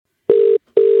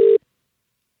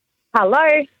Hello.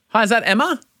 Hi, is that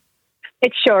Emma?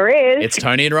 It sure is. It's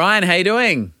Tony and Ryan. How you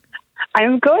doing?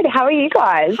 I'm good. How are you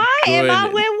guys? Hi, Good. Emma.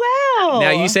 We're well. Now,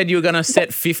 you said you were going to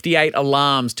set 58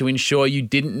 alarms to ensure you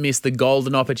didn't miss the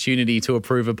golden opportunity to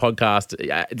approve a podcast.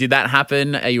 Did that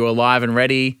happen? Are you alive and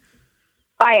ready?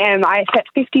 I am. I set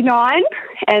 59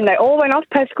 and they all went off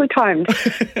perfectly timed.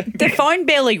 The phone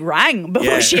barely rang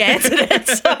before she answered it.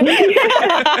 So.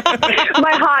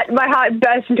 my heart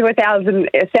burst into a thousand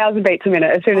beats a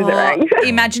minute as soon as it rang.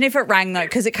 Imagine if it rang, though,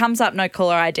 because it comes up no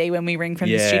caller ID when we ring from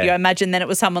the studio. Imagine then it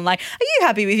was someone like, are you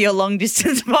happy with your long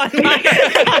distance phone?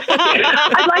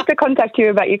 I'd like to contact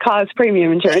you about your car's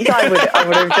premium insurance. I would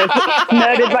have just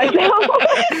murdered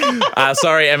myself.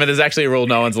 Sorry, Emma, there's actually a rule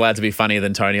no one's allowed to be funnier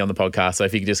than Tony on the podcast, so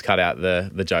if you could just cut out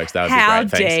the jokes, that would be great. How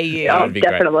Thanks. dare you? That would be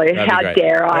Definitely. great. How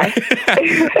dare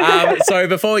I? So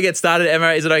before we get started,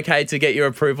 Emma, is it okay to get your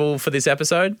approval for this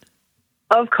episode?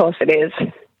 Of course it is.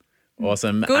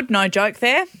 Awesome. Good, no joke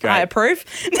there. Great. I approve.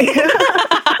 Hey,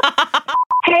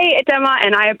 it's Emma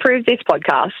and I approve this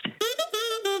podcast.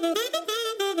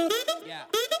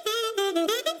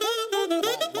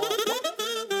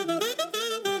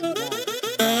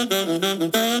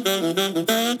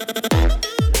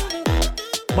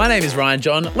 My name is Ryan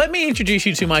John. Let me introduce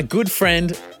you to my good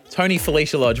friend, Tony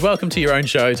Felicia Lodge. Welcome to your own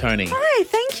show, Tony. Hi,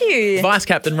 thank you. Vice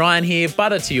Captain Ryan here,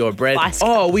 butter to your bread.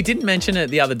 We didn't mention it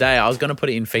the other day. I was going to put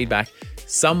it in feedback.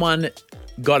 Someone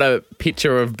got a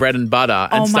picture of bread and butter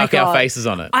and stuck our faces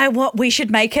on it. We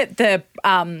should make it the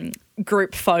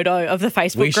group photo of the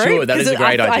Facebook We group. should. That is a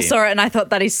great idea. I saw it and I thought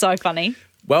that is so funny.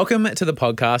 Welcome to the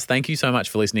podcast. Thank you so much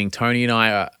for listening. Tony and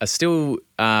I are still,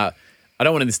 I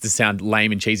don't want this to sound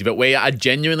lame and cheesy, but we are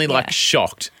genuinely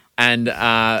shocked. And we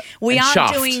and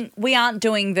aren't chuffed.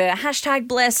 doing the hashtag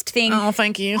blessed thing. Oh,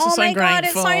 thank you. Oh my God,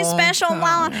 it's so special.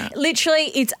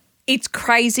 Literally, it's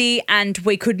crazy, and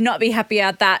we could not be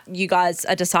happier that you guys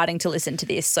are deciding to listen to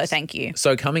this. So thank you.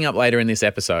 So coming up later in this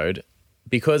episode,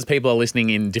 because people are listening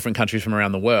in different countries from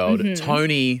around the world,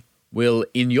 Tony will,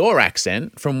 in your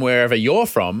accent from wherever you're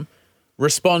from,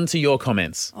 respond to your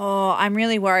comments. Oh, I'm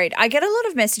really worried. I get a lot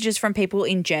of messages from people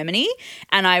in Germany,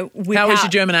 and I whip How out, is your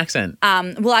German accent?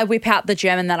 I whip out the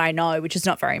German that I know, which is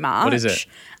not very much. What is it?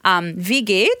 Wie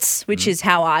geht's, which is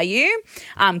how are you?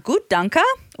 Gut, danke.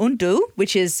 Und du,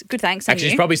 which is good, thanks. Actually, you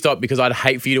should probably stop because I'd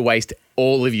hate for you to waste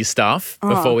all of your stuff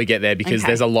before we get there because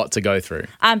there's a lot to go through.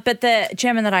 But the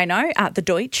German that I know, the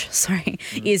Deutsch,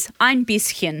 is ein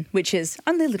bisschen, which is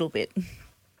only a little bit.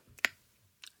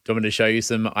 Do you want me to show you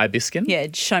some ibiskin? Yeah,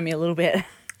 just show me a little bit.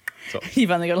 You've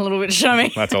only got a little bit to show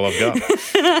me. That's all I've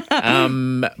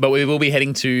got. But we will be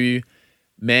heading to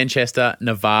Manchester,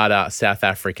 Nevada, South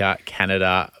Africa,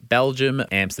 Canada, Belgium,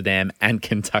 Amsterdam, and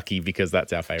Kentucky because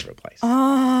that's our favourite place.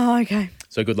 Oh, okay.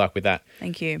 So good luck with that.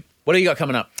 Thank you. What do you got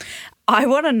coming up? I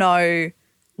want to know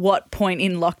what point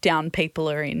in lockdown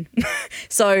people are in.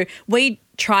 So we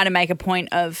try to make a point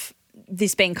of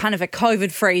this being kind of a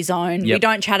COVID-free zone. Yep. We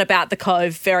don't chat about the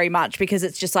cove very much because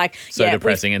it's just like, So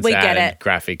depressing and we sad get and it.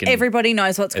 graphic. And everybody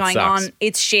knows what's going sucks. on.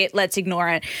 It's shit. Let's ignore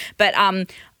it. But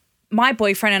my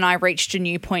boyfriend and I reached a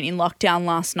new point in lockdown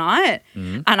last night,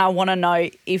 and I want to know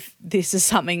if this is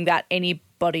something that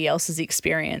anybody else has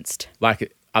experienced.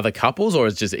 Like other couples or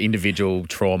it's just individual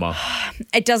trauma?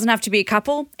 It doesn't have to be a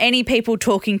couple. Any people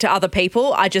talking to other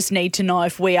people, I just need to know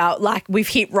if we are we've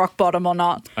hit rock bottom or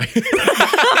not.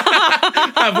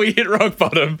 Have we hit rock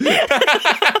bottom?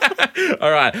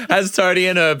 All right. Has Tony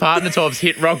and her partner Tobbs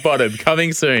hit rock bottom?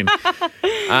 Coming soon.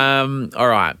 All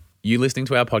right. You listening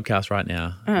to our podcast right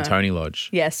now, Tony Lodge.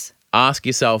 Yes. Ask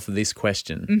yourself this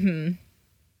question.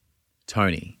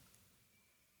 Tony,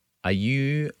 are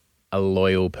you a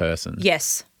loyal person?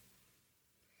 Yes.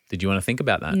 Did you want to think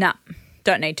about that? No,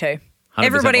 don't need to. 100%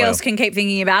 Everybody loyal. else can keep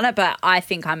thinking about it, but I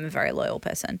think I'm a very loyal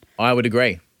person. I would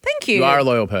agree. Thank you. You are a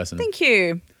loyal person. Thank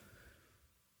you.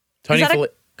 Tony, Is that a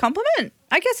compliment?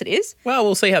 I guess it is. well,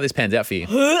 we'll see how this pans out for you.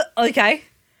 Okay.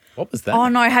 What was that? Oh,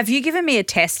 no. Have you given me a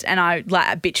test and I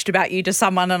bitched about you to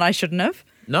someone and I shouldn't have?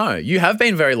 No, you have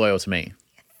been very loyal to me.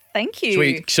 Thank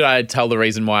you. Should I tell the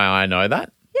reason why I know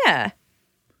that? Yeah.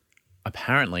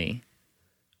 Apparently,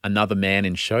 another man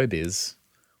in showbiz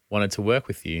wanted to work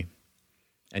with you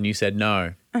and you said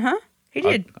no. He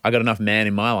did. I got enough man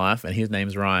in my life and his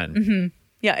name's Ryan.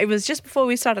 Yeah, it was just before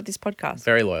we started this podcast.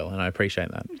 Very loyal and I appreciate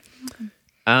that.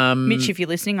 Mitch, if you're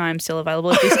listening, I am still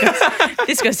available if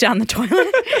this goes down the toilet.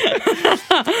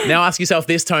 Now ask yourself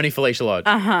this, Tony Felicia Lodge.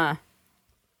 Uh-huh.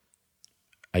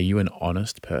 Are you an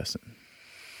honest person?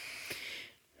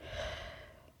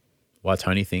 While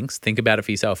Tony thinks, think about it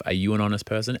for yourself. Are you an honest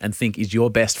person? And think, is your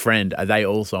best friend, are they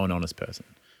also an honest person?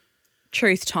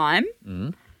 Truth time.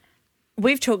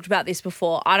 we've talked about this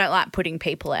before. I don't like putting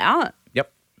people out.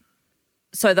 Yep.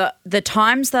 So the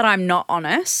times that I'm not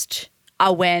honest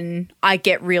are when I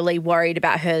get really worried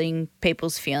about hurting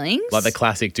people's feelings. Like the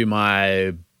classic,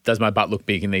 does my butt look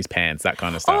big in these pants? That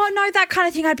kind of stuff. Oh, no, that kind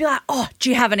of thing. I'd be like, oh, do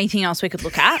you have anything else we could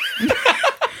look at?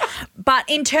 But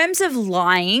in terms of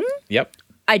lying, Yep.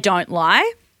 I don't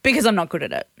lie because I'm not good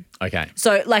at it. Okay.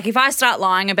 So, like, if I start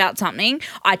lying about something,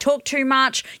 I talk too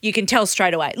much, you can tell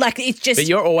straight away. Like, it's just... But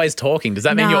you're always talking. Does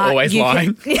that mean you're Nah, always you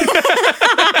lying?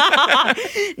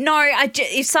 No,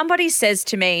 if somebody says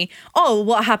to me, oh,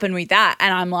 what happened with that?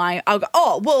 And I'm lying, I'll go,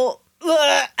 oh, well,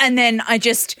 and then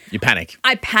You panic.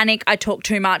 I panic, I talk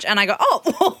too much, and I go, oh,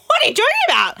 what are you talking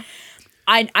about?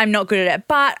 I'm not good at it.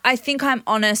 But I think I'm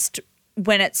honest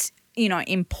when it's,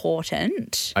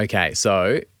 important. Okay,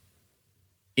 so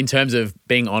in terms of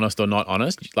being honest or not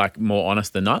honest, like more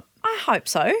honest than not? I hope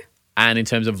so. And in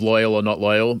terms of loyal or not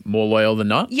loyal, more loyal than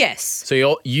not? Yes.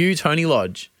 So you, Tony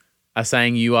Lodge, are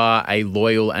saying you are a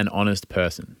loyal and honest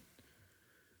person.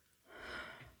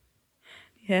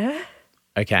 Yeah.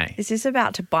 Okay. Is this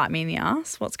about to bite me in the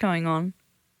ass? What's going on?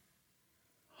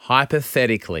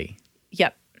 Hypothetically,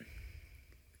 Yep.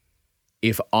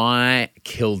 if I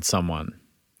killed someone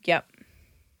Yep.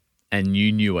 and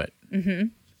you knew it,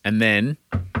 and then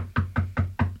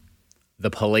the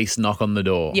police knock on the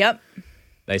door. Yep.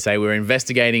 They say, we're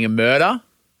investigating a murder.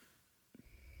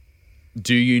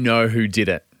 Do you know who did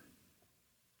it?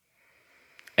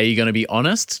 Are you going to be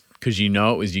honest because you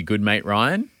know it was your good mate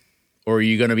Ryan? Or are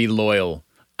you going to be loyal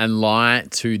and lie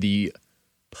to the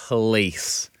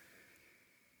police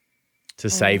to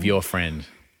save your friend?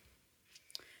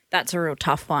 That's a real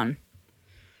tough one.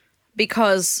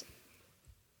 Because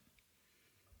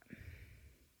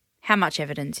how much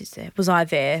evidence is there? Was I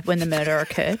there when the murder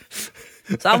occurred?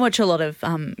 So I watch a lot of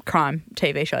crime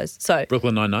TV shows. So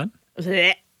Brooklyn Nine-Nine?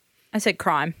 I said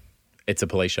crime. It's a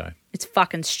police show. It's a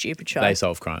fucking stupid show. They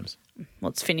solve crimes. Well,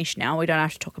 it's finished now. We don't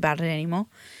have to talk about it anymore.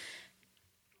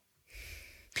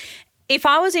 If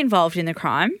I was involved in the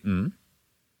crime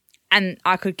and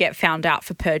I could get found out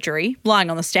for perjury, lying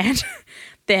on the stand,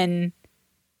 then...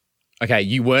 Okay,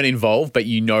 you weren't involved, but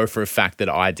you know for a fact that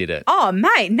I did it. Oh,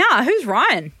 mate, nah, who's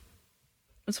Ryan?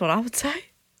 That's what I would say.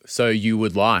 So you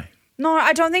would lie. No,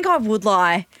 I don't think I would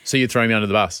lie. So you'd throw me under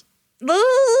the bus.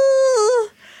 Ooh.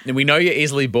 And we know you're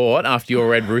easily bored after your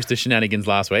Red Rooster shenanigans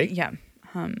last week. Yeah.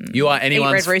 You are Eat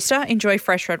anyone's... Red Rooster. Enjoy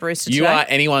fresh Red Rooster You today. are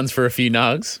anyone's for a few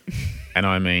nugs. And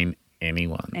I mean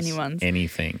anyone's. Anyone's.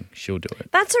 Anything. She'll do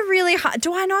it. That's a really hard...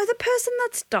 Do I know the person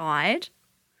that's died?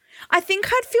 I think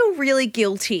I'd feel really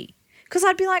guilty because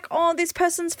I'd be like, oh, this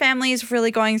person's family is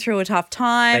really going through a tough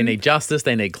time. They need justice.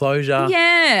 They need closure.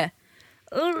 Yeah.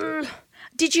 Ugh.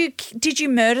 Did you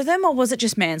murder them or was it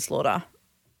just manslaughter?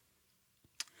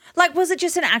 Like, was it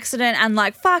just an accident and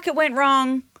like, fuck, it went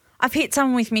wrong. I've hit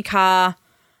someone with my car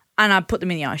and I put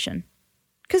them in the ocean.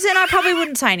 Because then I probably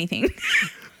wouldn't say anything.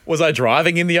 Was I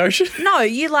driving in the ocean? No,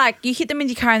 you hit them with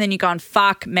your car and then you're going,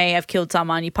 fuck me, I've killed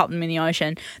someone, you pop them in the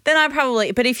ocean. Then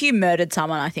but if you murdered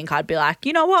someone, I think I'd be like,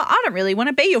 you know what, I don't really want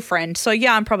to be your friend. So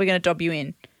yeah, I'm probably going to dob you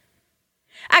in.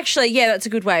 Actually, yeah, that's a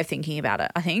good way of thinking about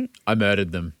it, I think. I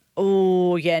murdered them.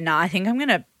 Oh, yeah, no, I think I'm going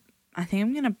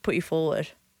to put you forward.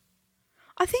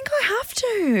 I think I have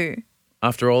to.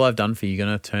 After all I've done for you, you're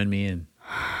going to turn me in.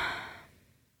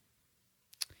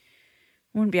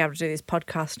 I wouldn't be able to do this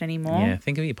podcast anymore. Yeah,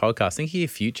 think of your podcast. Think of your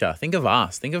future. Think of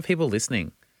us. Think of people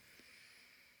listening.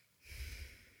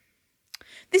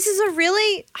 This is a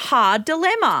really hard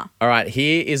dilemma. All right,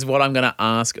 here is what I'm going to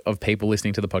ask of people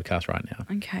listening to the podcast right now.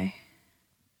 Okay.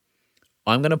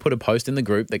 I'm going to put a post in the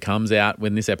group that comes out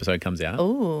when this episode comes out.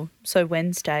 Oh, so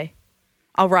Wednesday.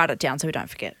 I'll write it down so we don't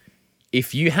forget.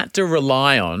 If you had to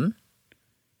rely on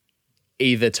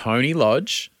either Tony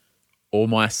Lodge or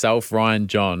myself, Ryan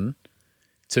John,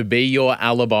 to be your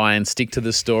alibi and stick to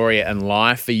the story and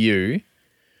lie for you,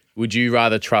 would you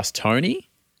rather trust Tony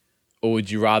or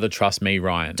would you rather trust me,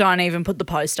 Ryan? Don't even put the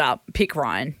post up. Pick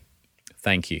Ryan.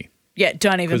 Thank you. Yeah,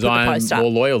 don't even put the post Because up. I'm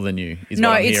more loyal than you, is No,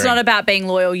 what I'm it's hearing. not about being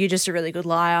loyal. You're just a really good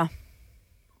liar.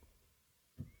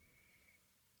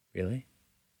 Really?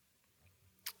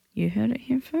 You heard it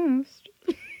here first.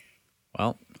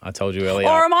 Well, I told you earlier.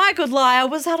 Or am I a good liar?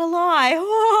 Was that a lie?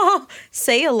 Oh,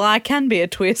 see, a lie can be a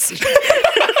twist.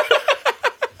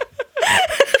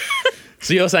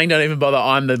 So you're saying don't even bother,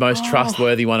 I'm the most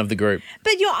trustworthy one of the group.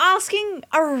 But you're asking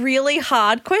a really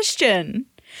hard question.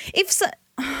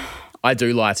 I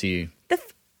do lie to you. What?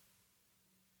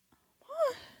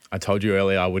 I told you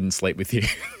earlier I wouldn't sleep with you.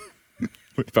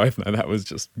 We both know that was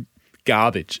just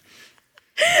garbage.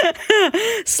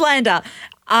 Slander.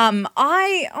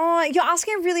 You're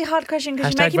asking a really hard question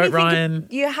because you're Hashtag making me vote Ryan.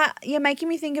 you're making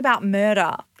me think about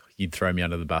murder. You'd throw me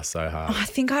under the bus so hard. I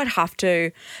think I'd have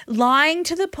to. Lying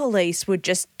to the police would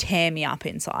just tear me up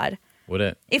inside. Would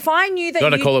it? If I knew that Do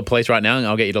you want to call the police right now and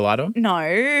I'll get you to lie to them? No.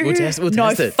 We'll test no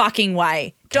it. fucking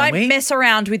way. Can Don't we? mess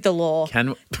around with the law.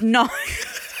 Can No.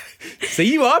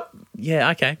 see you up? Yeah,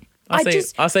 okay.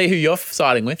 I'll see who you're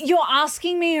siding with. You're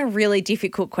asking me a really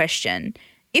difficult question.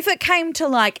 If it came to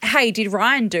like, hey, did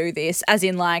Ryan do this? As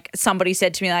in like somebody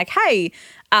said to me like, hey,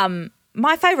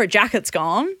 my favourite jacket's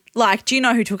gone. Like, do you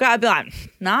know who took it? I'd be like,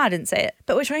 nah, I didn't see it.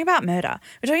 But we're talking about murder.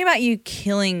 We're talking about you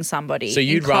killing somebody. So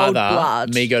you'd in cold rather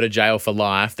blood. me go to jail for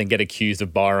life than get accused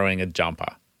of borrowing a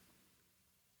jumper?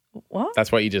 What?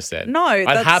 That's what you just said. No, I'd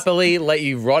that's- happily let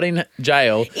you rot in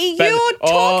jail. You're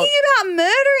talking about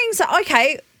murdering.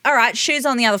 Okay, all right, shoes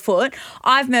on the other foot.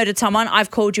 I've murdered someone.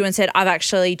 I've called you and said, I've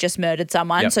actually just murdered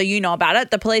someone. Yep. So you know about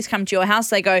it. The police come to your house.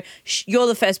 They go, you're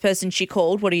the first person she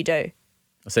called. What do you do?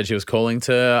 I said she was calling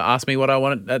to ask me what I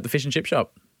wanted at the fish and chip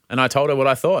shop. And I told her what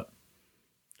I thought.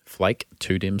 Flake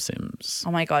 2 dim sims.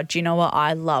 Oh, my God. Do you know what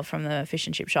I love from the fish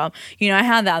and chip shop? You know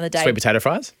how the other day. Sweet potato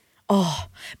fries?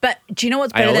 But do you know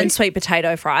what's better than Aioli? sweet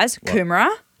potato fries? Kumara.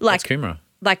 What's kumara?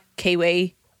 Like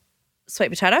kiwi sweet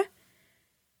potato.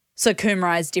 So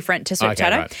kumara is different to sweet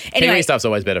potato. Right. Anyway, Kiwi stuff's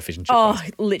always better fish and chip oh,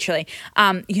 fries. literally.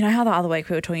 You know how the other week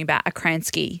we were talking about a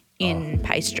Kransky in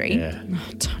pastry? Yeah.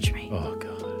 Oh, touch me. Oh, God.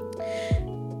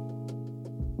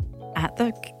 At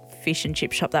the fish and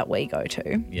chip shop that we go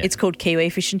to, Yeah. it's called Kiwi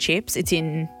Fish and Chips. It's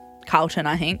in Carlton,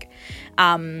 I think.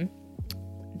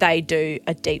 They do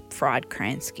a deep fried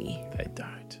Kransky. They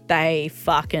don't. They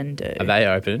fucking do. Are they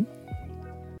open?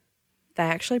 They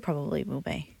actually probably will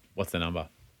be. What's the number?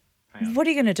 What are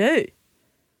you going to do?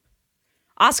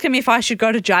 Ask them if I should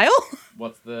go to jail?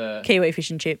 What's the... Kiwi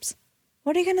Fish and Chips.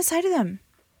 What are you going to say to them?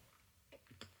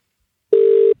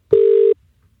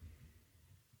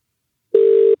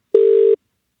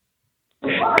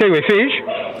 Kiwi fish.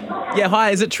 Yeah, hi.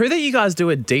 Is it true that you guys do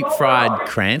a deep fried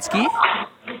Kransky?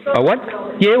 A what?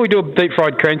 Yeah, we do a deep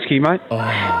fried Kransky, mate.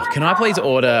 Oh, can I please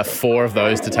order 4 of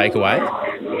those to take away?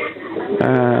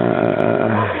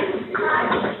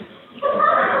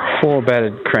 4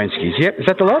 battered Kranskys. Yep, is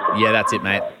that the lot? Yeah, that's it,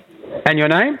 mate. And your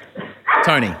name?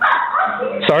 Tony.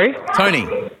 Sorry? Tony.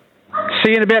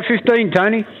 See you in about 15,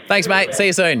 Tony. Thanks, mate. See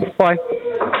you soon. Bye.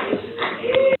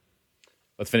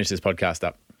 Let's finish this podcast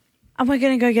up. And we're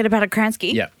going to go get about a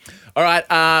Kransky. Yeah. All right.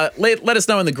 Let us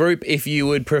know in the group if you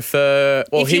would prefer.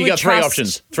 Well, If here you you got would 3 trust-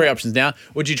 options. 3 options now.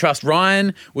 Would you trust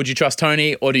Ryan? Would you trust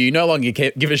Tony? Or do you no longer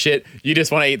give a shit? You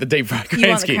just want to eat the deep fried Kransky? You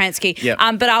want the Kransky.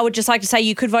 Yeah. But I would just like to say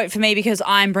you could vote for me because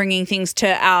I'm bringing things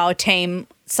to our team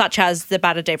such as the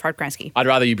battered deep fried Kransky. I'd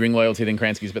rather you bring loyalty than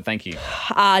Kranskys, but thank you.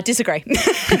 Disagree.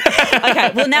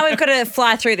 Okay, well, now we've got to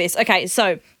fly through this. Okay,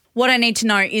 so what I need to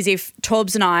know is if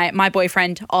Torbs and I, my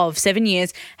boyfriend of 7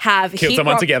 years, have Killed hit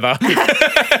someone rock- together.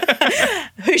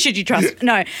 Who should you trust?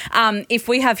 No. If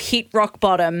we have hit rock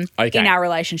bottom Okay. in our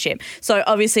relationship. So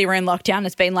obviously we're in lockdown.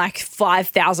 It's been like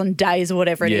 5,000 days or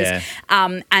whatever it Yeah.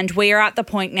 is. And we are at the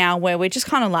point now where we're just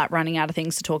kind of like running out of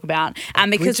things to talk about.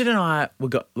 And because Bridget and I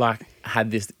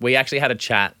had this. We actually had a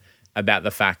chat about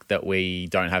the fact that we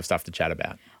don't have stuff to chat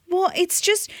about. Well, it's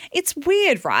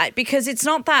weird, right? Because it's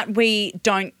not that we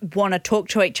don't want to talk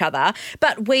to each other,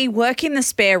 but we work in the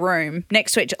spare room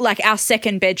next to each, like our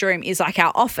second bedroom is like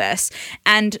our office.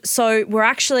 And so we're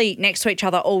actually next to each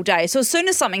other all day. So as soon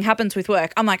as something happens with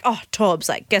work, I'm like, oh, Torbs,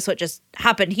 like, guess what just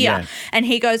happened here? Yeah. And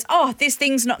he goes, oh, this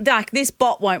thing's not, like, this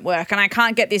bot won't work and I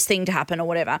can't get this thing to happen or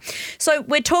whatever. So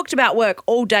we talked about work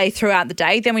all day throughout the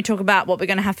day. Then we talk about what we're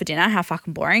going to have for dinner, how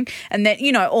fucking boring. And then,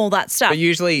 all that stuff. But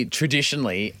usually,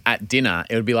 traditionally, at dinner,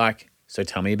 it would be like, so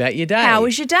tell me about your day. How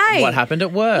was your day? What happened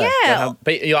at work? Yeah.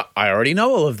 But you're like, I already know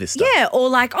all of this stuff. Yeah, or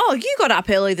like, oh, you got up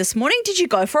early this morning. Did you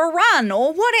go for a run?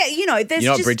 Or what? There's You know just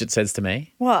what Bridget says to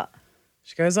me? What?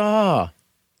 She goes,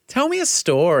 tell me a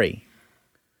story.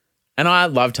 And I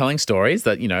love telling stories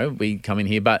that, we come in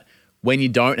here. But when you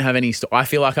don't have any I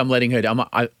feel like I'm letting her down.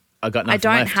 I got nothing I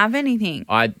don't left. have anything.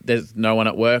 There's no one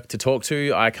at work to talk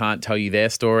to. I can't tell you their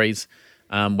stories.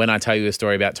 When I tell you a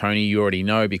story about Tony, you already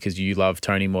know because you love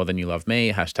Tony more than you love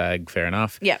me. # fair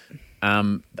enough. Yeah.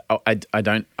 I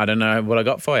don't know what I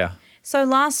got for you. So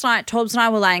last night, Torbs and I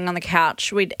were laying on the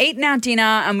couch. We'd eaten our dinner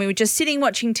and we were just sitting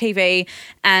watching TV.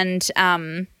 And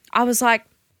I was like,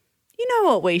 you know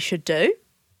what we should do?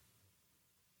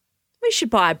 We should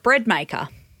buy a bread maker.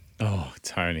 Oh,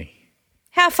 Tony.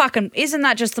 How fucking isn't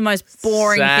that just the most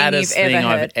boring Saddest thing you've ever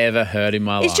I've heard? ever heard in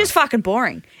my life. It's just fucking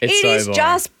boring. It's It so is boring.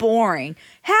 just boring.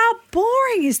 How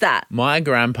boring is that? My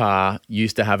grandpa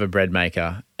used to have a bread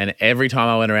maker, and every time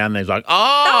I went around, he was like,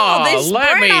 "Oh, this let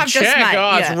bread me I've just check. made."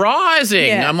 Oh, it's Yeah. rising."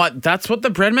 Yeah. I'm like, "That's what the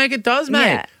bread maker does, mate.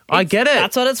 Yeah. I get it.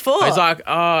 That's what it's for. He's like,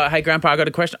 "Oh, hey, Grandpa, I got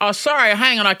a question. Oh, sorry,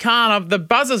 hang on, I can't. The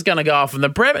buzzer's gonna go off, and the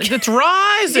bread it's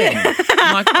rising."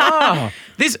 I'm like, "Oh,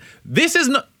 this is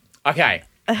not okay."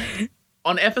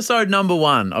 On episode number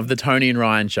 1 of the Tony and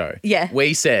Ryan show, Yeah.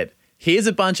 we said, here's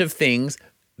a bunch of things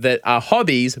that are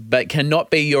hobbies but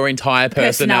cannot be your entire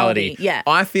personality. Yeah.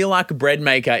 I feel like a bread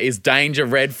maker is danger,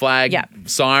 red flag, Yep.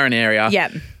 siren area. Yeah.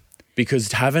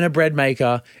 Because having a bread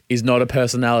maker is not a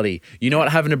personality. You know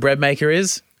what having a bread maker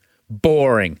is?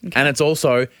 Boring. Okay. And it's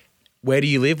also, where do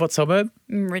you live? What suburb?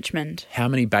 Richmond. How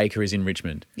many bakeries in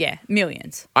Richmond? Yeah,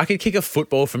 millions. I could kick a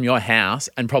football from your house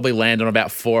and probably land on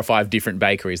about 4 or 5 different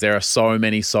bakeries. There are so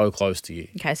many so close to you.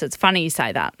 Okay, so it's funny you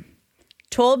say that.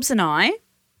 Torbs and I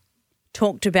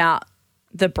talked about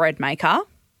the bread maker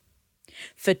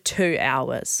for 2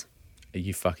 hours. Are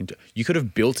you fucking... You could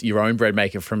have built your own bread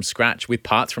maker from scratch with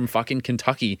parts from fucking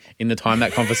Kentucky in the time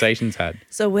that conversation's had.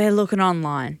 So we're looking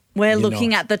online. We're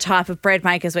looking not. at the type of bread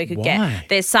makers we could Why? get.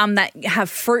 There's some that have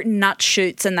fruit and nut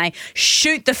shoots and they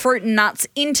shoot the fruit and nuts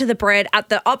into the bread at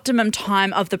the optimum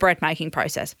time of the bread making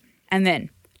process. And then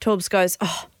Torbs goes,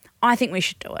 "Oh, I think we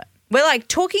should do it." We're like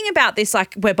talking about this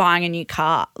like we're buying a new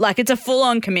car. Like it's a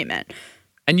full-on commitment.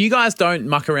 And you guys don't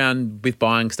muck around with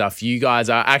buying stuff. You guys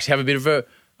actually have a bit of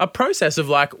a process of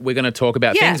like, we're going to talk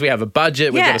about Yeah. things. We have a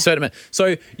budget. We've Yeah. got a certain amount.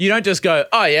 So you don't just go,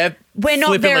 "Oh, yeah." We're not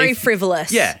flippantly very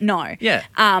frivolous. Yeah. No. Yeah.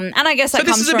 And I guess that So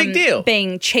this comes is a big from deal.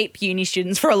 being cheap uni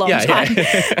students for a long Yeah, time.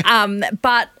 yeah.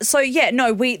 But so yeah,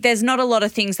 no, there's not a lot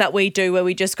of things that we do where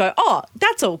we just go, "Oh,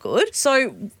 that's all good."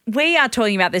 So we are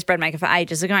talking about this bread maker for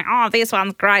ages. We're going, "Oh, this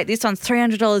one's great. This one's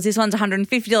 $300. This one's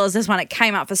 $150. This one it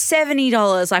came up for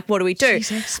 $70. Like, what do we do?"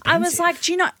 Jeez, I was like,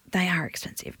 "Do you know they are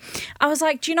expensive?" I was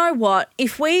like, "Do you know what?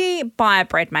 If we buy a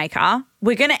bread maker,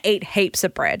 we're going to eat heaps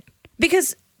of bread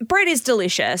because bread is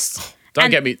delicious." Don't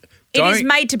And get me... It is Don't,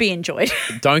 made to be enjoyed.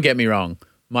 don't get me wrong.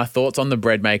 My thoughts on the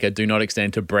bread maker do not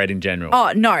extend to bread in general.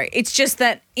 Oh, no. It's just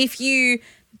that if you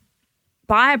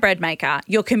buy a bread maker,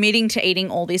 you're committing to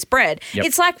eating all this bread. Yep.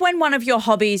 It's like when one of your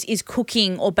hobbies is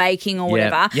cooking or baking or Yeah,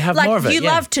 whatever. you have like, more of it, you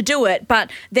yeah. love to do it,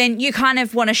 but then you kind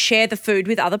of want to share the food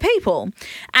with other people.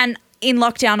 And in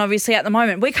lockdown, obviously, at the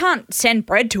moment, we can't send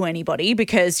bread to anybody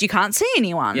because you can't see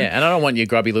anyone. Yeah, and I don't want your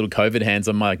grubby little COVID hands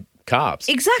on my carbs.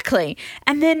 Exactly.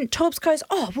 And then Torbs goes,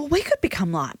 "Oh, well, we could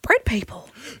become like bread people."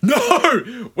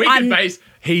 No!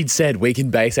 He'd said we can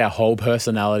base our whole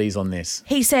personalities on this.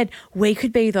 He said, "We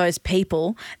could be those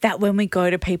people that when we go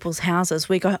to people's houses,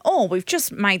 we go, 'Oh, we've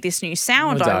just made this new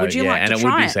sourdough. Would you like to try it?'" And it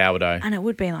would be sourdough. And it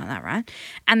would be like that, right?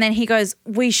 And then he goes,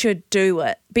 "We should do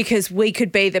it because we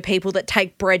could be the people that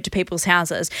take bread to people's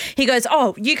houses." He goes,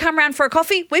 "Oh, you come round for a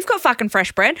coffee? We've got fucking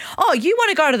fresh bread. Oh, you want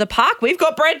to go to the park? We've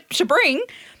got bread to bring."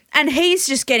 And he's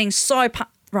just getting so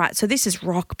right. So this is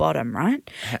rock bottom, right?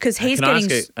 Because he's Can getting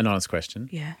I ask an honest question?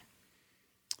 yeah.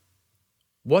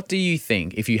 What do you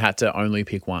think, if you had to only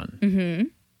pick one,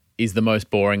 is the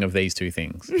most boring of these two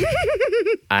things?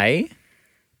 A,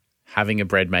 having a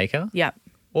bread maker, Yep.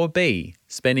 or B,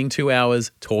 spending 2 hours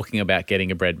talking about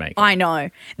getting a bread maker? I know.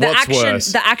 What's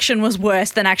worse? The action was worse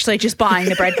than actually just buying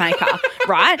the bread maker,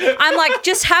 right? I'm like,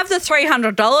 just have the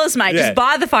 $300, mate. Yeah. Just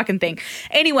buy the fucking thing.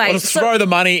 Anyway, Or just throw the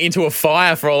money into a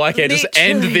fire for all I care. Just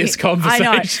end literally, this conversation.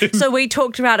 I know. So we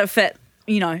talked about it for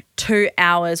 2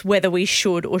 hours, whether we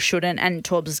should or shouldn't. And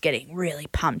Torbs is getting really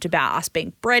pumped about us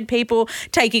being bread people,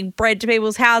 taking bread to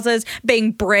people's houses,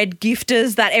 being bread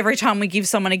gifters, that every time we give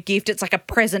someone a gift, it's like a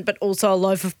present, but also a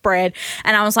loaf of bread.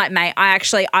 And I was like, mate,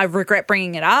 I regret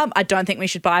bringing it up. I don't think we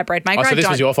should buy a bread maker. Oh, so this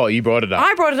was your fault. You brought it up.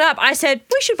 I brought it up. I said,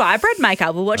 we should buy a bread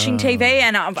maker. We're watching TV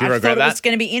and I thought regret it was that?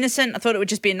 going to be innocent. I thought it would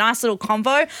just be a nice little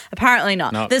convo. Apparently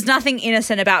not. No. There's nothing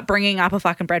innocent about bringing up a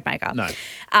fucking bread maker. No.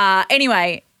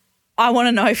 Anyway, I want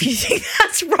to know if you think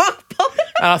that's rock bottom.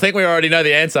 And I think we already know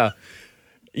the answer.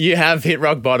 You have hit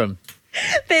rock bottom.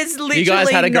 There's You guys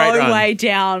literally had a great no run. way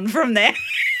down from there.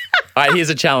 All right, here's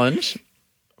a challenge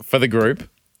for the group.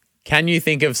 Can you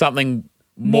think of something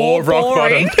more rock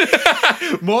boring.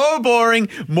 bottom, more boring,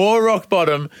 more rock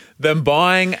bottom than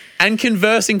buying and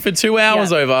conversing for 2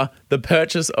 hours Yeah. over the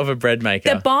purchase of a bread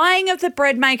maker? The buying of the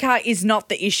bread maker is not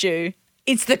the issue.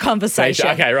 It's the conversation.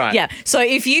 Okay, right. Yeah. So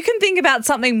if you can think about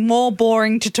something more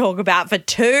boring to talk about for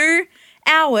 2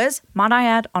 hours, might I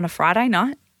add, on a Friday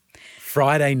night.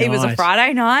 Friday night. It was a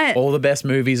Friday night. All the best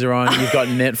movies are on. You've got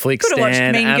Netflix, Could've watched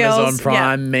Stan, Mean Amazon Girls.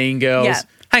 Prime, Yeah. Mean Girls. Yeah.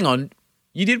 Hang on.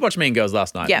 You did watch Mean Girls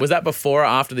last night. Yeah. Was that before or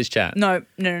after this chat? No.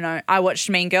 I watched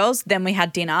Mean Girls, then we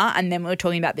had dinner, and then we were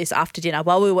talking about this after dinner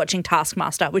while we were watching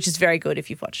Taskmaster, which is very good if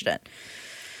you've watched it.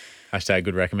 Hashtag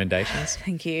good recommendations.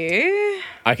 Thank you.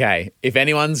 Okay. If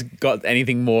anyone's got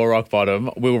anything more rock bottom,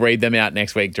 we'll read them out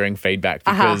next week during feedback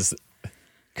because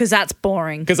that's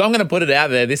boring. I'm going to put it out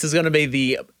there. This is going to be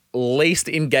the least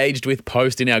engaged with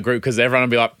post in our group because everyone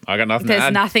will be like, I got nothing to add.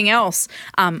 There's nothing else.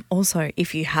 Also,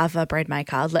 if you have a bread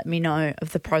maker, let me know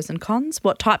of the pros and cons,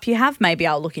 what type you have. Maybe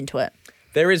I'll look into it.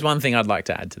 There is one thing I'd like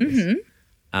to add to this.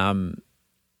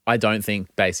 I don't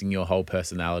think basing your whole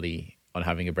personality on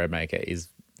having a bread maker is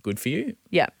good for you.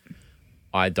 Yeah.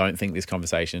 I don't think this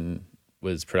conversation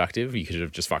was productive. You could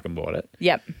have just fucking bought it.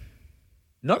 Yep.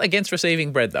 Not against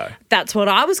receiving bread, though. That's what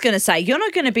I was going to say. You're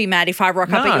not going to be mad if I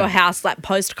rock up at your house like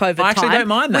post-COVID I actually time don't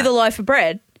mind that. with a loaf of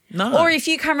bread. No. Or if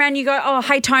you come around, you go, oh,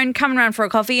 hey, Tone, coming around for a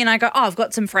coffee. And I go, oh, I've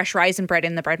got some fresh raisin bread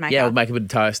in the bread maker. Yeah, we'll make a bit of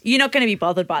toast. You're not going to be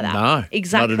bothered by that. No,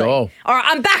 exactly. not at all. All right,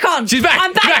 I'm back on. She's back.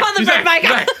 I'm back on the bread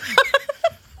maker.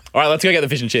 All right, let's go get the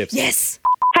fish and chips. Yes.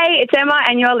 Hey, it's Emma,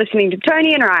 and you're listening to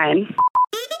Tony and Ryan.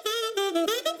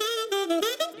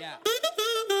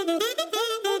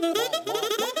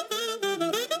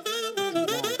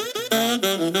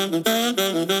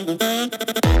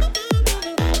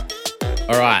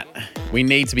 All right, we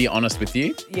need to be honest with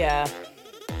you. Yeah.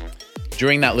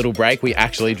 During that little break, we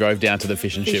actually drove down to the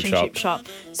fish and chip shop.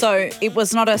 So it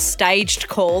was not a staged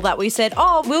call that we said,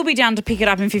 oh, we'll be down to pick it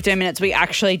up in 15 minutes. We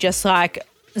actually just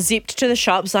zipped to the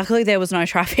shops. Luckily, there was no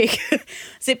traffic.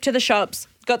 Zipped to the shops,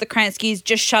 got the Kranskys,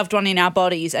 just shoved one in our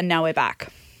bodies, and now we're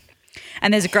back.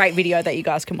 And there's a great video that you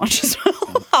guys can watch as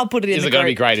well. I'll put it in the group. Is it going to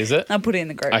be great, is it? I'll put it in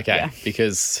the group. Okay,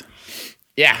 because,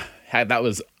 that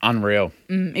was unreal.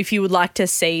 If you would like to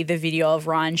see the video of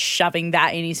Ryan shoving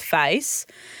that in his face,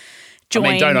 join. I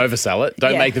mean, don't oversell it.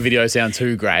 Don't Yeah. make the video sound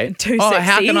too great. Too How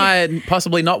sexy. can I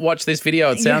possibly not watch this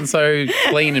video? It sounds so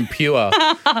clean and pure.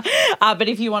 But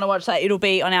if you want to watch that, it'll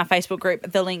be on our Facebook group.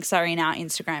 The links are in our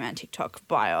Instagram and TikTok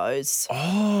bios.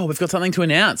 Oh, we've got something to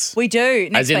announce. We do.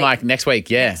 Next As in week. next week,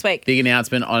 yeah. Next week. Big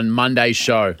announcement on Monday's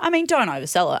show. I mean, don't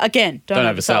oversell it. Again, don't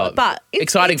oversell it. But it's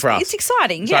Exciting for us. It's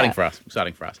exciting, Exciting yeah. for us.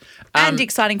 Exciting for us. And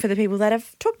exciting for the people that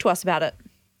have talked to us about it.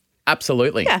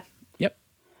 Absolutely. Yeah. Yep.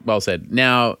 Well said.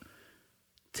 Now,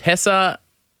 Tessa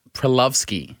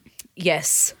Pralovsky,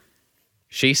 Yes.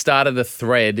 she started a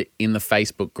thread in the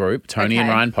Facebook group, Tony and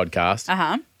Okay. Ryan Podcast.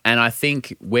 Uh-huh. And I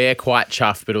think we're quite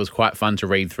chuffed, but it was quite fun to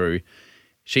read through.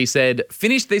 She said,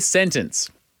 finish this sentence.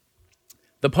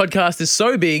 The podcast is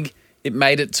so big, it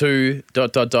made it to ...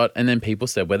 And then people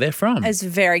said where they're from. It's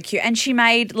very cute. And she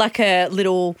made like a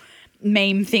little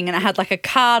meme thing and it had like a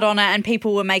card on it and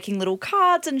people were making little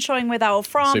cards and showing where they were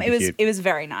from. Super cute. It was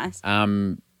very nice.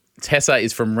 Tessa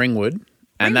is from Ringwood.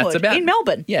 And that's about in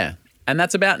Melbourne. Yeah. And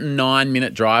that's about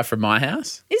 9-minute drive from my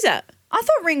house. Is it? I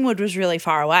thought Ringwood was really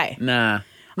far away. Nah.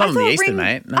 Not on the eastern,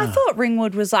 mate. No. I thought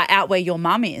Ringwood was like out where your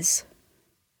mum is.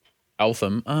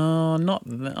 Eltham. Oh, not.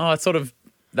 Oh, it's sort of.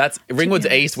 That's Ringwood's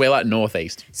east. We're like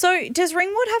northeast. So does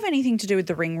Ringwood have anything to do with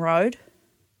the Ring Road?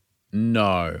 No.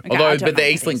 I don't Although, know but the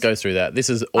what East it Link is. goes through that. This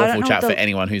is don't awful know chat what for the-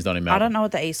 anyone who's not in I Melbourne. don't know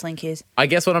what the East Link is. I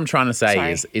guess what I'm trying to say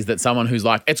Sorry. is that someone who's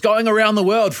like, it's going around the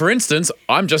world. For instance,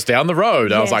 I'm just down the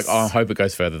road. I was like, Yes. oh, I hope it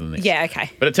goes further than this. Yeah,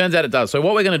 okay. But it turns out it does. So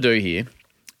what we're going to do here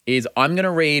is I'm going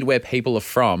to read where people are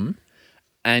from,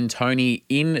 and Tony,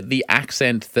 in the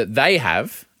accent that they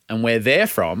have and where they're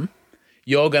from,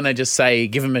 you're going to just say,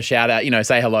 give them a shout out,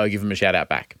 say hello, give them a shout out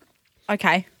back.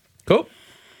 Okay. Cool.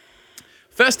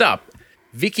 First up,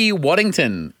 Vicky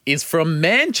Waddington is from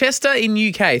Manchester in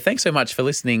UK. Thanks so much for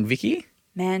listening, Vicky.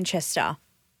 Manchester.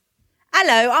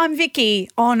 Hello, I'm Vicky.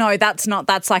 Oh no, that's not.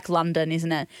 That's like London,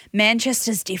 isn't it?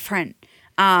 Manchester's different.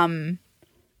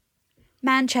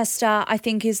 Manchester, I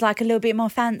think, is like a little bit more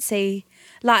fancy,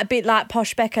 like a bit like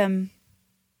Posh Beckham.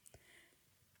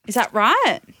 Is that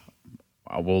right?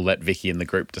 I will let Vicky in the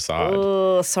group decide.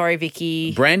 Oh, sorry,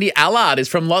 Vicky. Brandy Allard is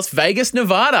from Las Vegas,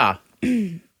 Nevada.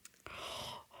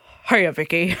 Hey,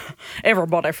 Vicky.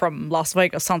 Everybody from Las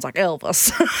Vegas sounds like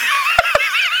Elvis.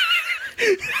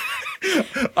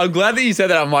 I'm glad that you said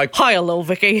that. I'm like, Hiya, little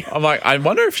Vicky. I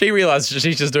wonder if she realised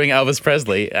she's just doing Elvis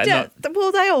Presley. And Yeah, not,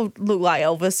 well, they all look like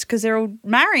Elvis because they're all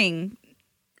marrying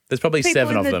there's probably people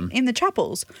 7 in of the, them. in the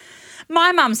chapels.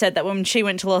 My mum said that when she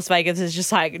went to Las Vegas, it's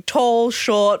just like tall,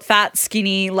 short, fat,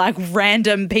 skinny, like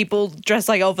random people dressed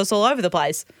like Elvis all over the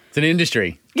place. It's an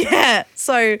industry. Yeah.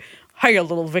 So, hey,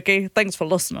 little Vicky, thanks for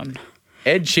listening.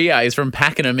 Ed Shear is from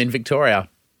Pakenham in Victoria.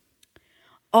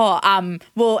 Oh,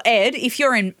 well, Ed, if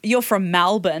you're from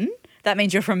Melbourne, that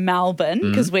means you're from Melbourne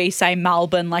because we say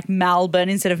Melbourne like Melbourne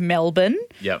instead of Melbourne.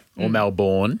 Yep. Or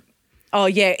Melbourne. Oh,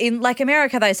 yeah. In like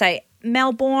America, they say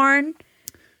Melbourne.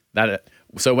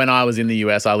 So when I was in the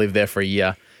US, I lived there for a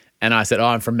year, and I said, "Oh,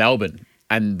 I'm from Melbourne,"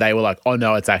 and they were like, "Oh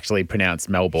no, it's actually pronounced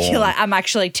Melbourne." You're like, I'm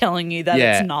actually telling you that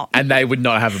it's not. And they would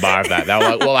not have a bar of that. They were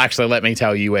like, "Well, actually, let me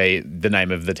tell you the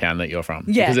name of the town that you're from."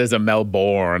 Yeah. Because there's a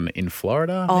Melbourne in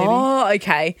Florida. Maybe. Oh,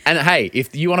 okay. And hey,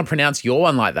 if you want to pronounce your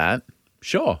one like that,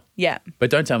 sure. Yeah. But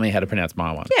don't tell me how to pronounce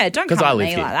my one. Yeah, don't come I at live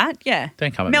me here. like that. Yeah.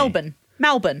 Don't come at me.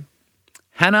 Melbourne.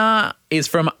 Hannah is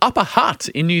from Upper Hutt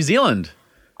in New Zealand.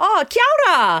 Oh, kia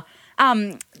ora.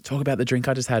 Talk about the drink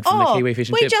I just had from the Kiwi Fish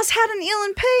and we Chips. just had an eel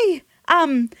and pea.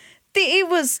 It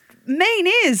was mean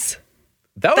is.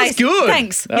 That was good.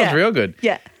 Thanks. That was real good.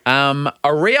 Yeah.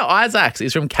 Aria Isaacs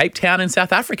is from Cape Town in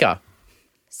South Africa.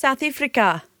 South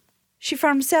Africa. She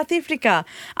from South Africa.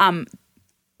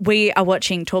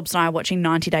 Torbs and I are watching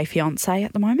 90 Day Fiancé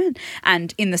at the moment.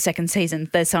 And in the second season,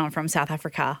 there's someone from South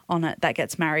Africa on it that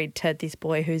gets married to this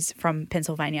boy who's from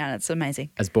Pennsylvania. And it's amazing.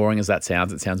 As boring as that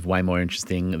sounds, it sounds way more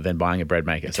interesting than buying a bread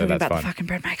maker. So Talking that's about fine. the fucking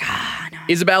bread maker. I know.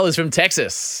 Isabel is from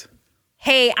Texas.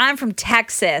 Hey, I'm from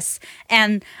Texas,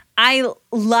 and I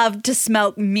love to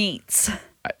smoke meats.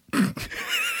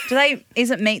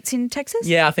 Is it meats in Texas?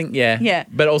 Yeah, I think, yeah. Yeah.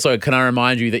 But also, can I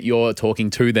remind you that you're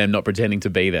talking to them, not pretending to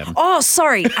be them? Oh,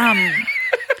 sorry.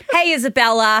 Hey,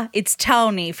 Isabella, it's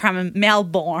Tony from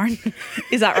Melbourne.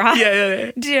 Is that right?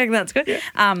 Yeah. Do you reckon that's good?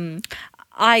 Yeah.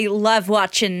 I love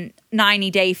watching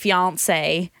 90 Day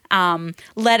Fiancé.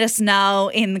 Let us know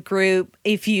in the group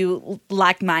if you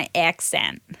like my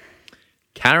accent.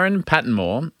 Karen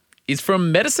Pattonmore is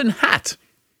from Medicine Hat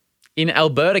in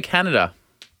Alberta, Canada.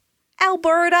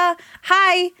 Alberta,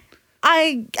 hi.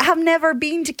 I have never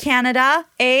been to Canada.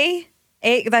 They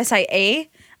say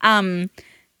oh,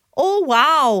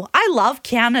 wow. I love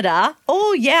Canada.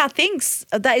 Oh, yeah, thanks.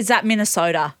 Is that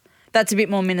Minnesota? That's a bit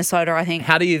more Minnesota, I think.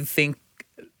 How do you think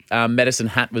Medicine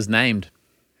Hat was named?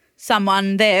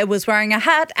 Someone there was wearing a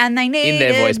hat and they needed... In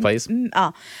their voice, please.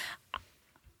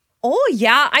 Oh,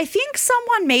 yeah. I think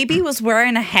someone maybe was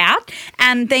wearing a hat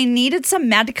and they needed some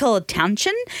medical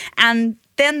attention and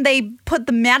then they put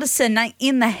the medicine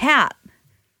in the hat.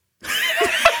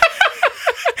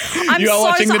 You are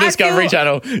watching the Discovery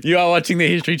Channel. You are watching the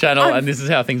History Channel, and this is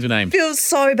how things were named. I feel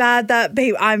so bad that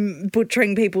I'm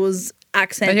butchering people's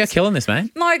accents. But you're killing this,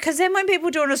 mate. No, because then when people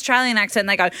do an Australian accent,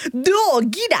 they go, "Oh,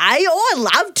 g'day, I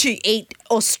love to eat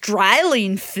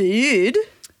Australian food."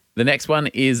 The next one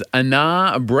is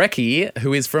Anar Brecky,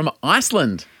 who is from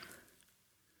Iceland.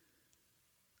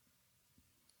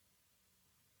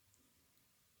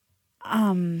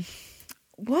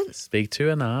 What? Speak to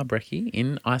Anar Brecky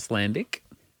in Icelandic.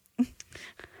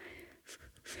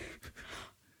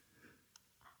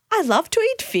 I love to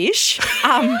eat fish.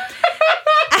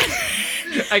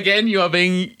 Again, you are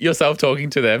being yourself talking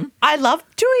to them. I love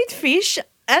to eat fish,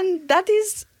 and that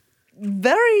is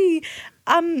very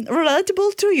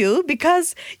relatable to you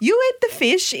because you ate the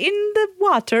fish in the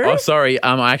water. Oh, sorry.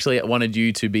 I actually wanted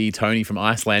you to be Tony from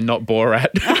Iceland, not Borat.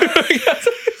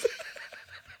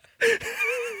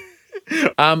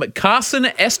 Carson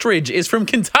Estridge is from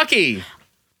Kentucky.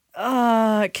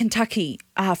 Kentucky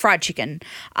Fried Chicken.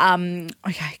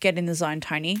 Okay, get in the zone,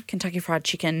 Tony. Kentucky Fried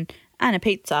Chicken and a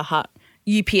Pizza Hut.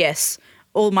 UPS.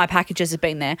 All my packages have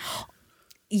been there.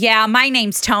 Yeah, my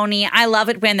name's Tony. I love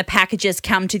it when the packages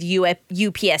come to the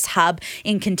UPS hub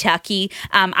in Kentucky.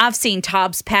 I've seen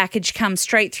Tobbs' package come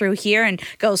straight through here and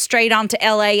go straight on to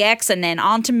LAX and then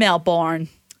on to Melbourne.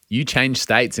 You changed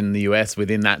states in the US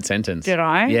within that sentence. Did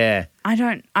I? Yeah.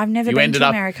 I've never been to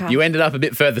America. You ended up a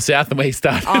bit further south than where you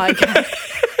started. Oh, okay.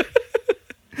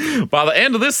 By the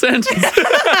end of this sentence.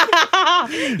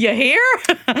 You hear?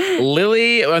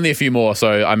 Lily, only a few more,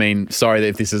 so I mean, sorry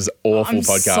if this is awful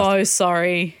podcast. I'm so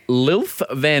sorry. Lilf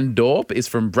van Dorp is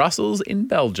from Brussels in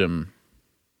Belgium.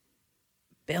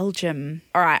 Belgium.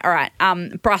 All right.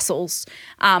 Brussels.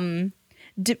 Claude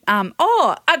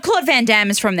Van Damme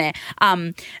is from there.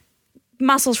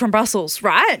 Muscles from Brussels,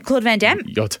 right? Claude Van Damme.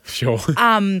 Sure.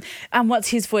 And what's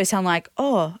his voice sound like?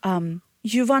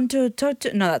 You want to talk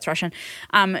to... No, that's Russian.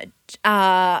 I'm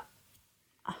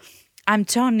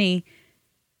Tony.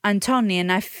 I'm Tony,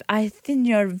 and I think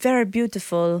you're very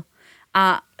beautiful.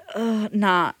 Nah,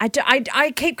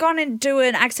 I keep going and do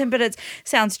an accent, but it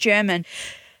sounds German.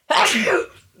 Oh,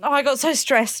 I got so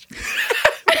stressed.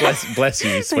 Bless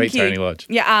you, sweet Tony Lodge.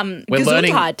 Yeah, We're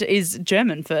Gesundheit is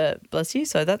German for bless you,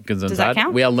 so that does that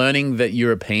count? We are learning that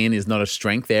European is not a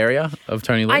strength area of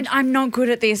Tony Lodge. I'm not good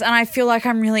at this, and I feel like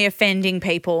I'm really offending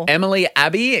people. Emily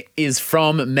Abbey is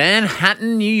from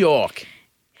Manhattan, New York.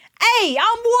 Hey,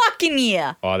 I'm walking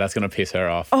here. Oh, that's going to piss her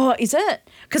off. Oh, is it?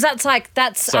 Because that's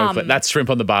that's shrimp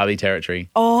on the Barbie territory.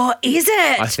 Oh, is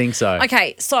it? I think so.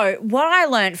 Okay, so what I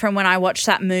learned from when I watched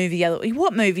that movie,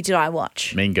 what movie did I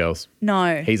watch? Mean Girls.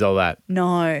 No. He's all that.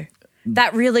 No.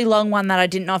 That really long one that I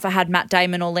didn't know if it had Matt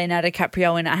Damon or Leonardo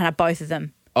DiCaprio in it. I had both of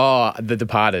them. Oh, The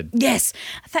Departed. Yes.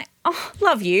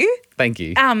 Love you. Thank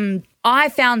you. I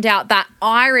found out that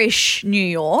Irish New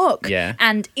York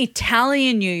and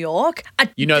Italian New York.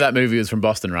 You know that movie was from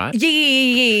Boston, right?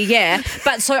 Yeah.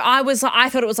 But so I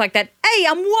thought it was like that. Hey,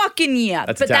 I'm walking here.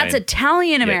 That's That's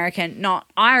Italian American, not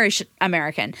Irish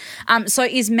American. So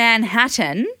is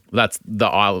Manhattan? That's the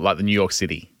island, like the New York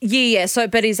City. Yeah. So,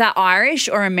 but is that Irish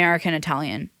or American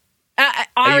Italian?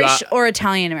 Irish or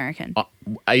Italian American?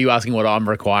 Are you asking what I'm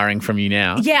requiring from you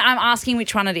now? Yeah, I'm asking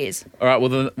which one it is. All right,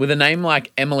 well, with a name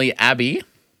like Emily Abbey.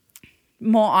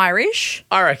 More Irish?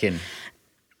 I reckon.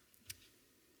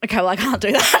 Okay, well, I can't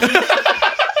do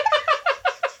that.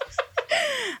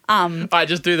 I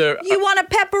just do the... You want a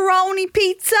pepperoni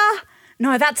pizza?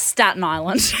 No, that's Staten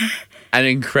Island. And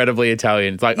incredibly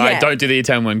Italian. It's like, I don't do the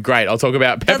Italian one. Great, I'll talk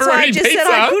about pepperoni pizza. That's why I just said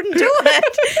I couldn't do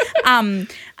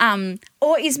it.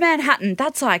 Or is Manhattan?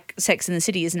 That's like Sex in the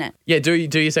City, isn't it? Yeah, do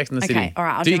your Sex in the City. Okay, all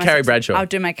right. I'll do your Carrie Bradshaw. I'll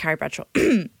do my Carrie Bradshaw.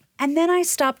 And then I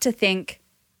stopped to think,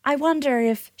 I wonder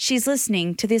if she's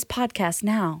listening to this podcast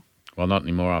now. Well, not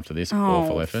anymore after this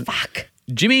awful effort. Fuck.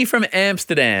 Jimmy from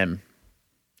Amsterdam.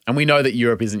 And we know that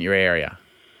Europe isn't your area.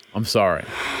 I'm sorry.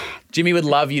 Jimmy would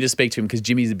love you to speak to him because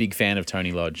Jimmy's a big fan of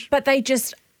Tony Lodge. But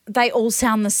they all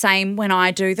sound the same when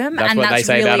I do them, That's and what that's they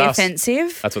say really about us.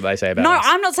 offensive. That's what they say about No, us.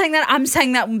 I'm not saying that. I'm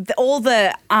saying that all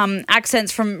the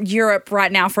accents from Europe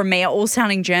right now from me are all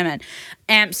sounding German.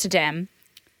 Amsterdam.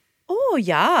 Oh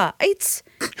yeah, it's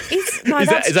no. Is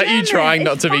that you trying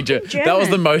not to be German? German? That was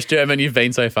the most German you've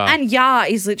been so far. And yeah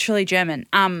is literally German.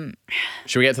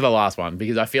 Should we get to the last one?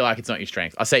 Because I feel like it's not your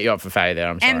strength. I set you up for failure there.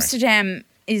 I'm sorry. Amsterdam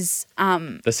is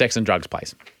the sex and drugs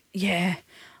place. Yeah.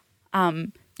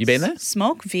 You been there?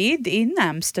 Smoke weed in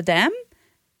Amsterdam.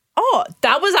 Oh,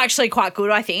 that was actually quite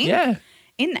good, I think. Yeah.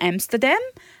 In Amsterdam.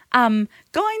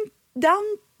 Going down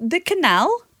the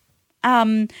canal.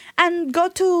 And go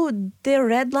to the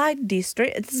red light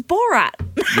district. It's Borat.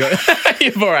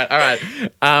 You're Borat. All right.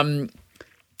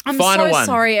 I'm final so one.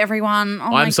 sorry, everyone.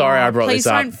 Oh I'm sorry God. I brought Please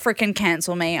this up. don't freaking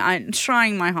cancel me. I'm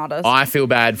trying my hardest. I feel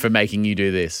bad for making you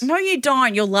do this. No, you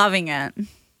don't. You're loving it.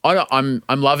 I'm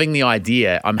loving the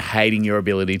idea. I'm hating your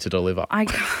ability to deliver. I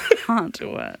can't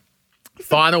do it.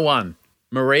 Final one.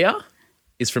 Maria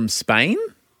is from Spain.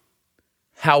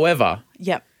 However,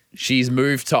 Yep. she's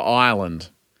moved to Ireland.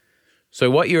 So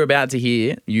what you're about to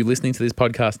hear, you listening to this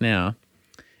podcast now,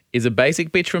 is a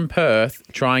basic bitch from Perth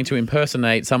trying to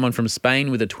impersonate someone from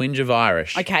Spain with a twinge of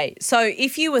Irish. Okay, so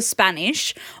if you were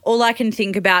Spanish, all I can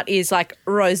think about is like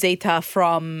Rosita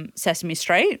from Sesame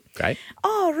Street. Great.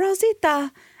 Oh,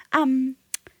 Rosita,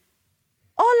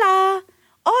 hola,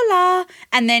 hola.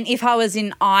 And then if I was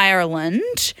in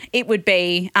Ireland, it would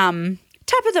be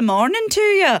top of the morning to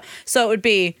you. So it would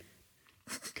be...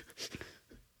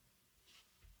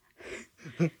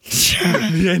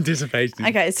 The anticipation.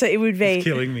 Okay, so it would be... It's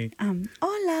killing me.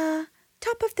 Hola,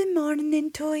 top of the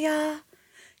morning to ya.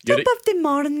 You're Top of the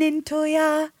morning to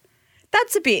ya.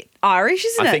 That's a bit Irish,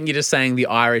 isn't it? I think you're just saying the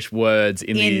Irish words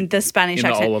in the Spanish in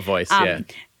accent. the Olive voice, yeah.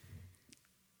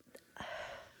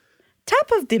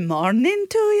 Top of the morning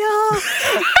to ya.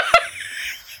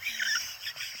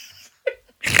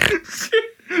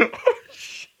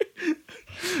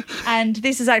 And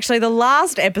this is actually the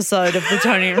last episode of the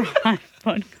Tony Ryan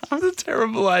podcast. That's a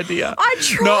terrible idea. I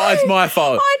tried. No, it's my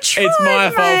fault. I tried, It's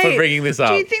my fault for mate. bringing this up.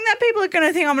 Do you think that people are going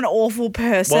to think I'm an awful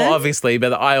person? Well, obviously,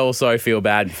 but I also feel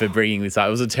bad for bringing this up.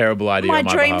 It was a terrible idea my on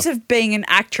my dreams behalf. of being an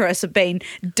actress have been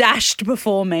dashed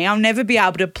before me. I'll never be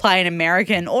able to play an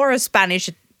American or a Spanish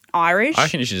Irish. I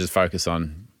reckon you should just focus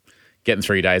on getting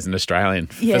 3 days in Australian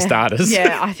for starters.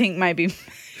 Yeah, I think maybe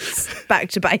back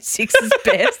to basics is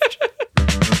best.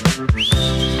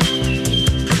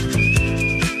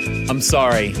 I'm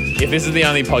sorry. If this is the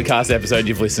only podcast episode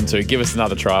you've listened to, give us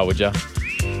another try, would you?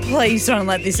 Please don't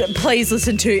let this. Please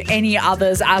listen to any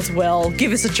others as well.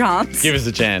 Give us a chance. Give us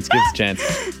a chance. Give us a chance.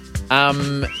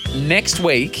 Next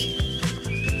week,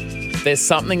 there's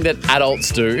something that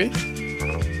adults do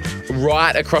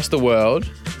right across the world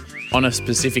on a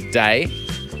specific day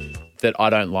that I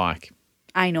don't like.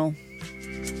 Anal.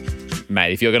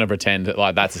 Mate, if you're going to pretend that,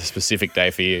 like, that's a specific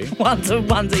day for you. Once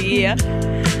a year.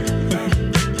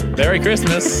 Merry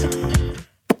Christmas.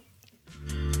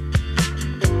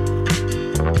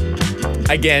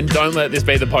 Again, don't let this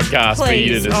be the podcast for you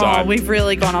to Please. decide. Oh, we've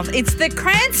really gone off. It's the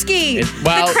Kransky.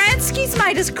 Well- the Kranskys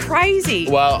made us crazy.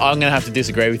 Well, I'm going to have to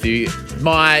disagree with you.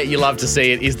 my you love to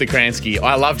see it is the Kransky.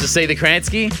 I love to see the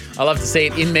Kransky. I love to see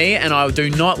it in me, and I do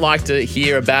not like to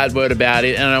hear a bad word about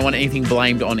it, and I don't want anything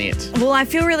blamed on it. Well, I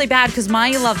feel really bad because my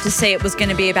you love to see it was going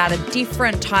to be about a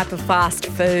different type of fast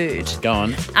food. Go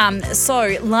on.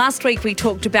 So last week we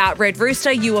talked about Red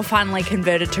Rooster. You were finally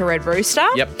converted to Red Rooster.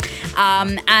 Yep.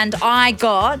 And I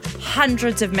got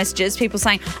hundreds of messages, people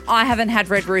saying, I haven't had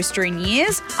Red Rooster in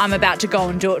years. I'm about to go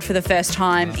and do it for the first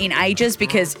time in ages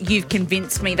because you've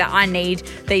convinced me that I need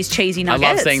these cheesy nuggets.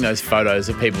 I love seeing those photos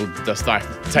of people just like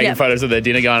taking photos of their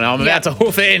dinner going, I'm about to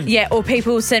hoof in. Yeah, or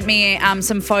people sent me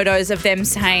some photos of them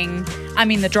saying, I'm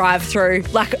in the drive-through.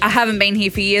 Like, I haven't been here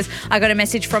for years. I got a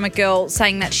message from a girl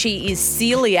saying that she is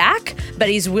celiac but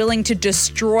is willing to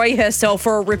destroy herself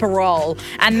for a ripper roll.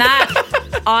 And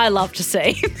that I love to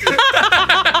see.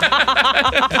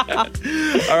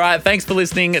 All right, thanks for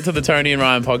listening to the Tony and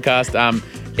Ryan podcast.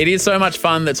 It is so much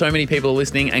fun that so many people are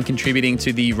listening and contributing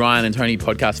to the Ryan and Tony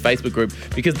podcast Facebook group,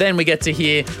 because then we get to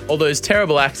hear all those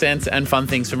terrible accents and fun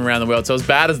things from around the world. So as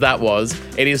bad as that was,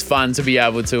 it is fun to be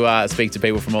able to speak to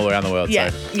people from all around the world. Yeah,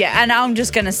 so. yeah, and I'm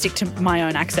just going to stick to my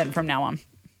own accent from now on.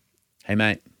 Hey,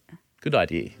 mate, good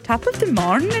idea. Top of the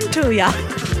morning to ya.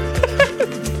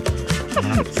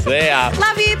 See ya.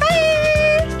 Love you. Bye.